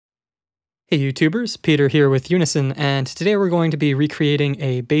Hey YouTubers, Peter here with Unison, and today we're going to be recreating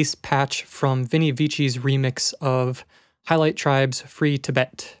a bass patch from Vini Vici's remix of Hilight Tribe's Free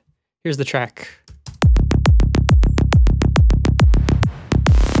Tibet. Here's the track.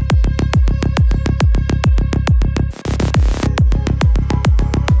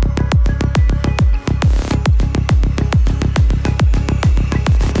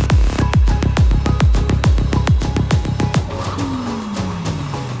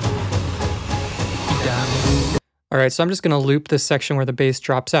 Alright, so I'm just going to loop this section where the bass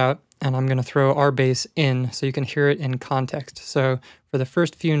drops out, and I'm going to throw our bass in so you can hear it in context. So for the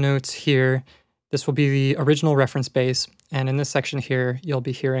first few notes here, this will be the original reference bass, and in this section here, you'll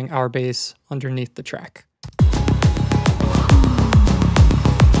be hearing our bass underneath the track.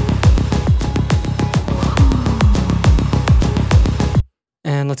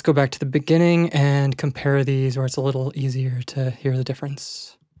 And let's go back to the beginning and compare these where it's a little easier to hear the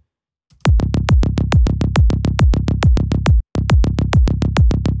difference.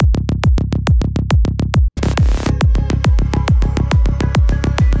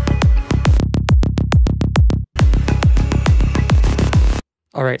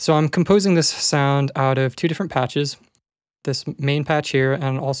 Alright, so I'm composing this sound out of two different patches, this main patch here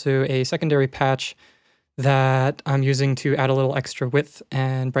and also a secondary patch that I'm using to add a little extra width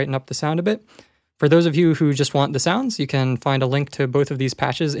and brighten up the sound a bit. For those of you who just want the sounds, you can find a link to both of these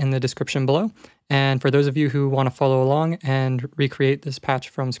patches in the description below. And for those of you who want to follow along and recreate this patch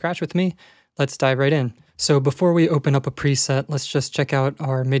from scratch with me, let's dive right in. So before we open up a preset, let's just check out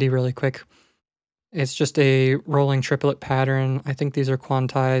our MIDI really quick. It's just a rolling triplet pattern. I think these are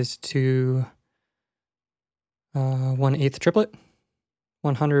quantized to 1/8 triplet,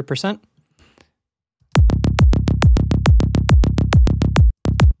 100%.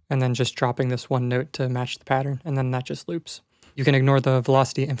 And then just dropping this one note to match the pattern, and then that just loops. You can ignore the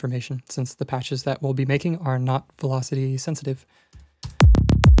velocity information since the patches that we'll be making are not velocity sensitive.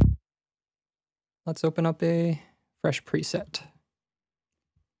 Let's open up a fresh preset.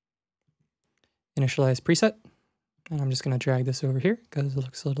 Initialize preset, and I'm just going to drag this over here because it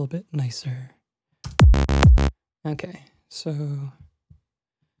looks a little bit nicer. Okay, so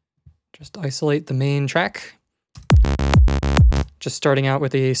just isolate the main track. Just starting out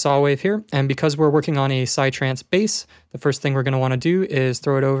with a saw wave here, and because we're working on a Psytrance bass, the first thing we're going to want to do is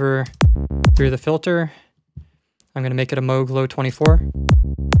throw it over through the filter. I'm going to make it a Moog Low 24,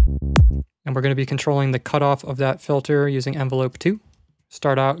 and we're going to be controlling the cutoff of that filter using envelope 2.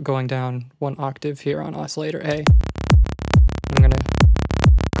 Start out going down 1 octave here on oscillator A. I'm going to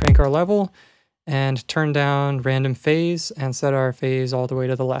crank our level and turn down random phase and set our phase all the way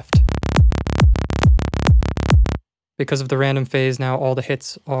to the left. Because of the random phase, now all the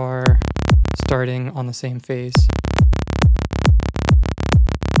hits are starting on the same phase.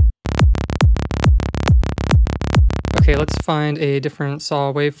 Okay, let's find a different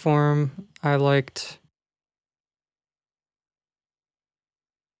saw waveform. I liked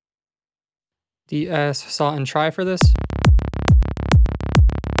DS saw and try for this.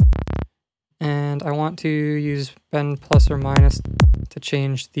 And I want to use bend plus or minus to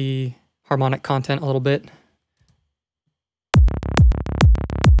change the harmonic content a little bit.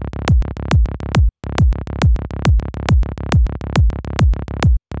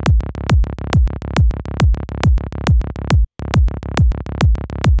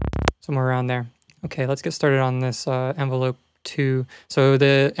 Somewhere around there. Okay, let's get started on this envelope 2. So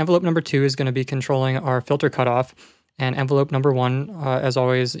the envelope number 2 is going to be controlling our filter cutoff, and envelope number 1, as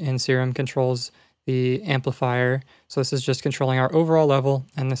always in Serum, controls the amplifier. So this is just controlling our overall level,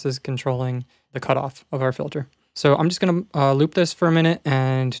 and this is controlling the cutoff of our filter. So I'm just going to loop this for a minute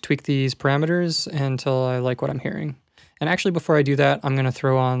and tweak these parameters until I like what I'm hearing. And actually, before I do that, I'm going to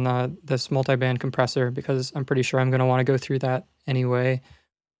throw on this multiband compressor because I'm pretty sure I'm going to want to go through that anyway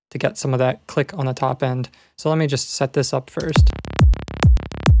to get some of that click on the top end. So let me just set this up first.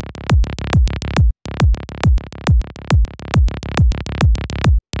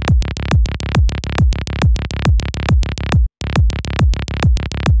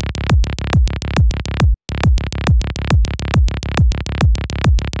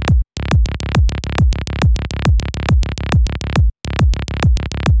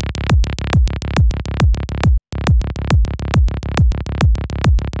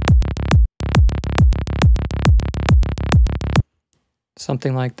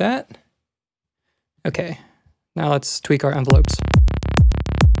 Something like that. Okay, now let's tweak our envelopes.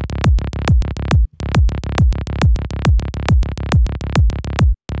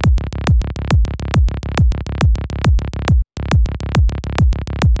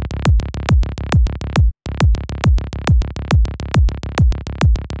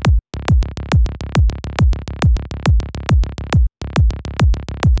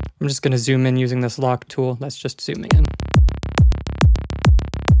 I'm just going to zoom in using this lock tool. That's just zooming in.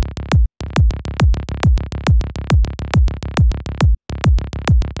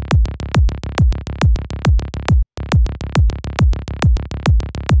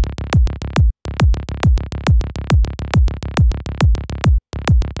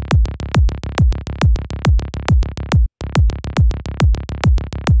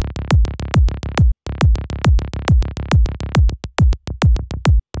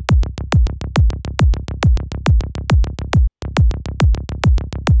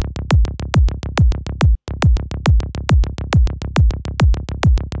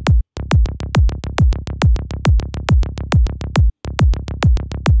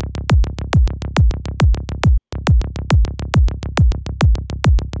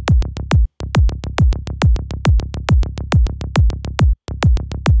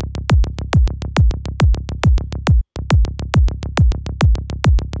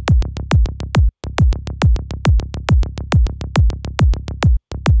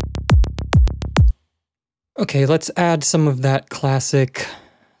 Okay, let's add some of that classic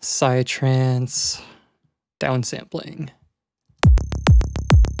Psytrance downsampling.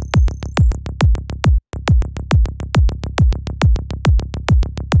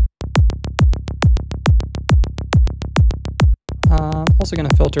 Also going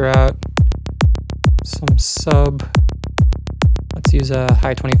to filter out some sub. Let's use a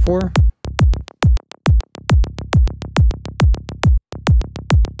high 24.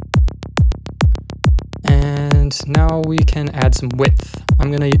 And now we can add some width.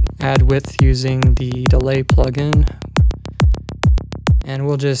 I'm going to add width using the delay plugin. And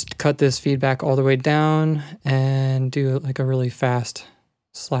we'll just cut this feedback all the way down and do like a really fast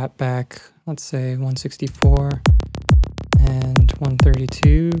slap back. Let's say 164 and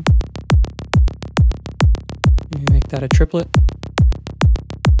 132. Maybe make that a triplet.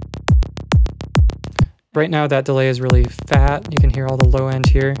 Right now that delay is really fat. You can hear all the low end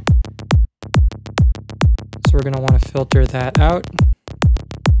here. So we're going to want to filter that out.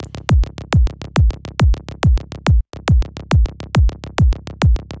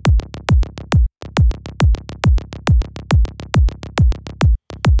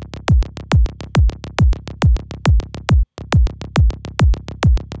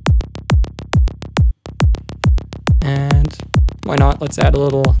 And why not? Let's add a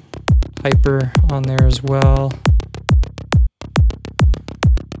little hyper on there as well.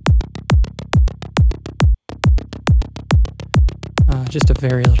 Just a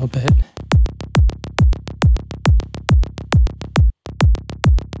very little bit.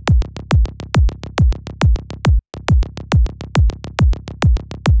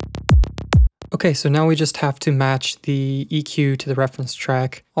 Okay, so now we just have to match the EQ to the reference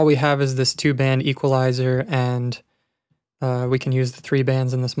track. All we have is this 2-band equalizer, and we can use the 3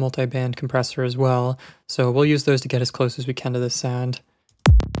 bands in this multi-band compressor as well. So we'll use those to get as close as we can to this sound.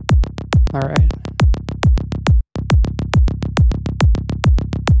 All right.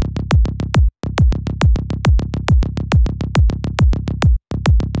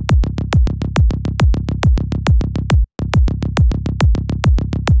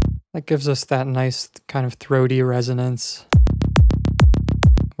 That gives us that nice kind of throaty resonance.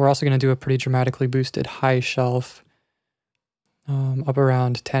 We're also going to do a pretty dramatically boosted high shelf, up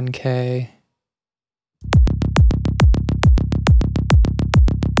around 10K.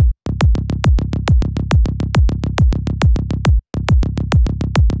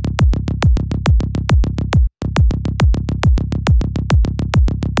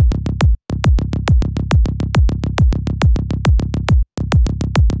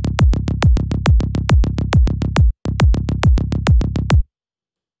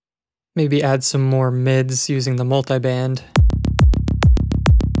 Maybe add some more mids using the multiband.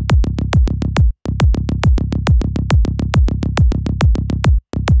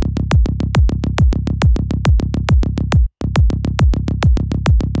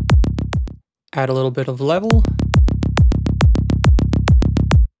 Add a little bit of level.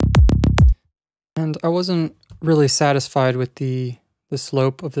 And I wasn't really satisfied with the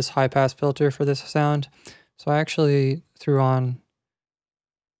slope of this high pass filter for this sound, so I actually threw on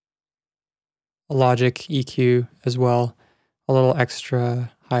a Logic EQ as well, a little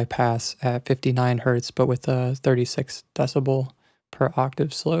extra high pass at 59 Hertz, but with a 36 decibel per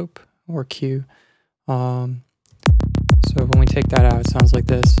octave slope, or Q. So when we take that out, it sounds like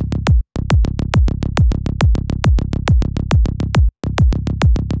this.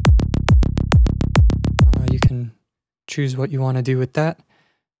 You can choose what you want to do with that.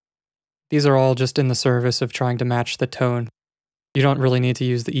 These are all just in the service of trying to match the tone. You don't really need to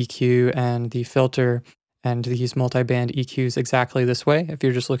use the EQ and the filter and these multiband EQs exactly this way if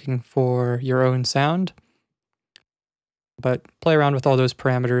you're just looking for your own sound. But play around with all those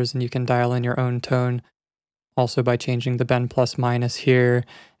parameters and you can dial in your own tone also by changing the bend plus minus here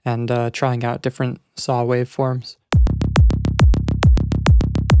and trying out different saw waveforms.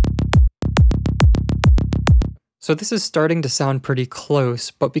 So this is starting to sound pretty close,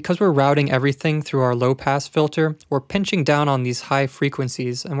 but because we're routing everything through our low pass filter, we're pinching down on these high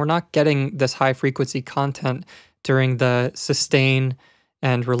frequencies, and we're not getting this high frequency content during the sustain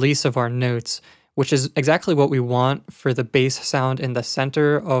and release of our notes, which is exactly what we want for the bass sound in the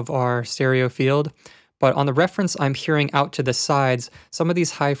center of our stereo field. But on the reference I'm hearing out to the sides, some of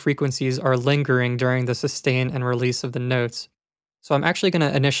these high frequencies are lingering during the sustain and release of the notes. So I'm actually going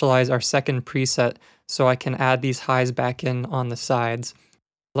to initialize our second preset so I can add these highs back in on the sides.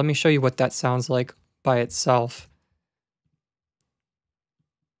 Let me show you what that sounds like by itself.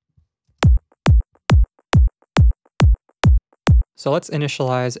 So let's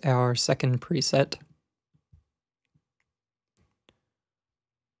initialize our second preset.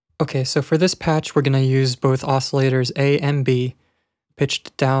 Okay, so for this patch, we're going to use both oscillators A and B,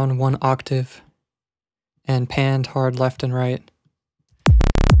 pitched down 1 octave, and panned hard left and right.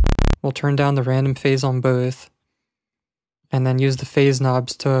 We'll turn down the random phase on both, and then use the phase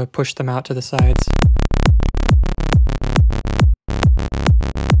knobs to push them out to the sides.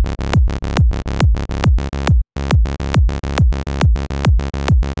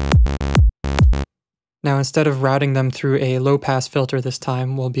 Now instead of routing them through a low-pass filter this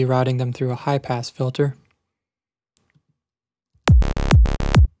time, we'll be routing them through a high-pass filter.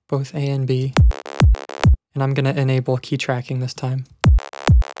 Both A and B. And I'm going to enable key tracking this time,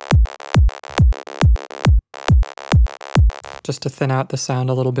 just to thin out the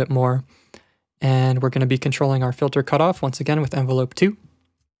sound a little bit more. And we're going to be controlling our filter cutoff once again with envelope 2.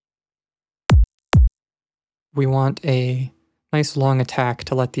 We want a nice long attack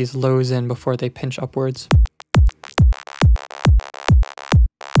to let these lows in before they pinch upwards.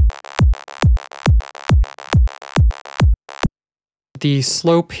 The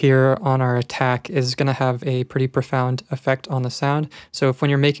slope here on our attack is going to have a pretty profound effect on the sound. So if when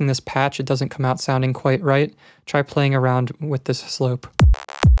you're making this patch it doesn't come out sounding quite right, try playing around with this slope.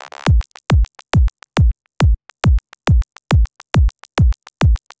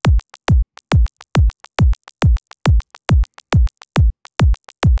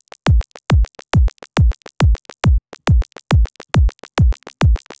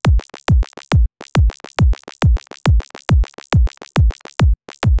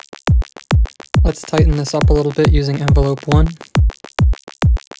 Let's tighten this up a little bit using envelope 1.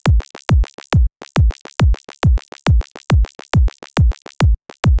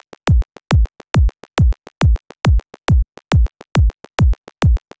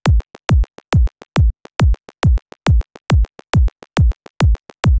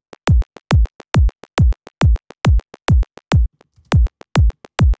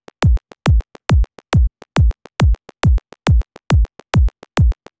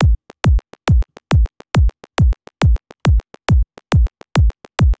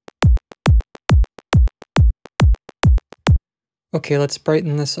 Okay, let's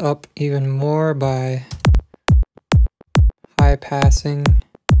brighten this up even more by high passing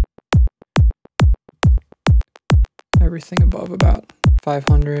everything above about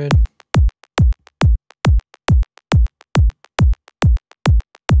 500.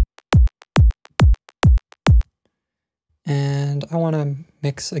 And I want to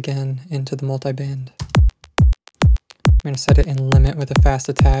mix again into the multiband. I'm going to set it in limit with a fast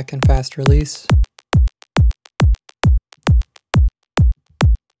attack and fast release.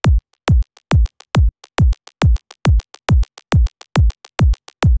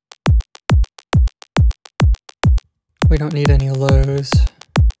 We don't need any lows.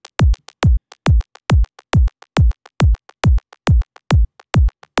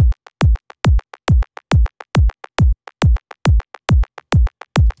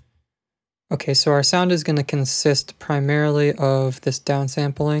 Okay, so our sound is going to consist primarily of this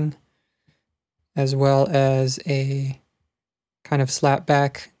downsampling as well as a kind of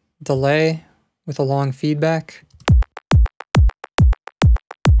slapback delay with a long feedback.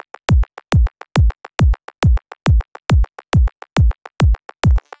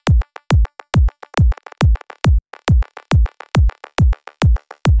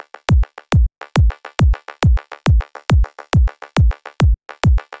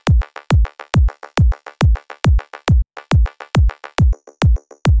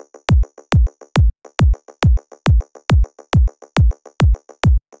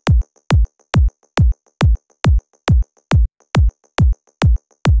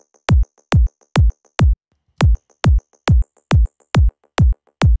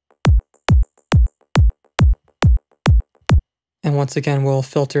 And once again, we'll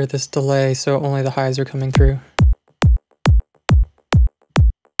filter this delay so only the highs are coming through.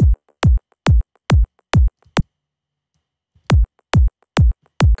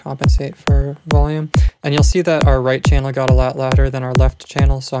 Compensate for volume. And you'll see that our right channel got a lot louder than our left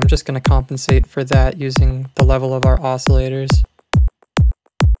channel, so I'm just going to compensate for that using the level of our oscillators.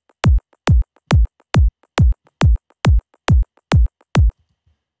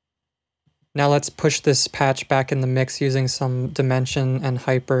 Now let's push this patch back in the mix using some dimension and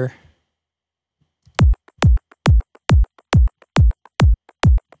hyper.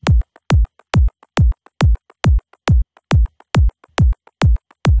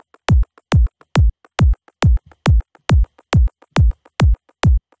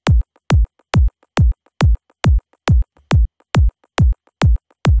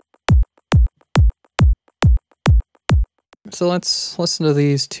 So let's listen to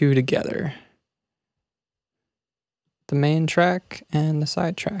these two together. The main track and the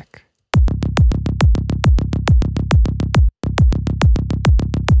side track.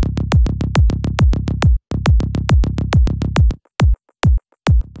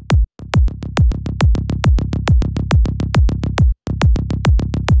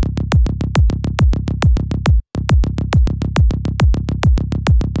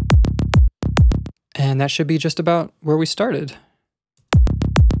 And that should be just about where we started.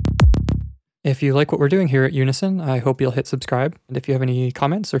 If you like what we're doing here at Unison, I hope you'll hit subscribe. And if you have any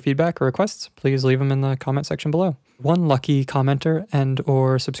comments or feedback or requests, please leave them in the comment section below. One lucky commenter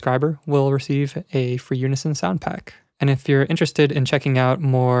and/or subscriber will receive a free Unison sound pack. And if you're interested in checking out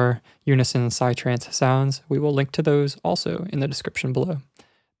more Unison Psytrance sounds, we will link to those also in the description below.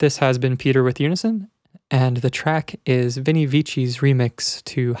 This has been Peter with Unison, and the track is Vini Vici's remix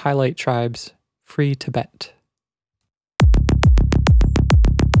to Hilight Tribe's Free Tibet.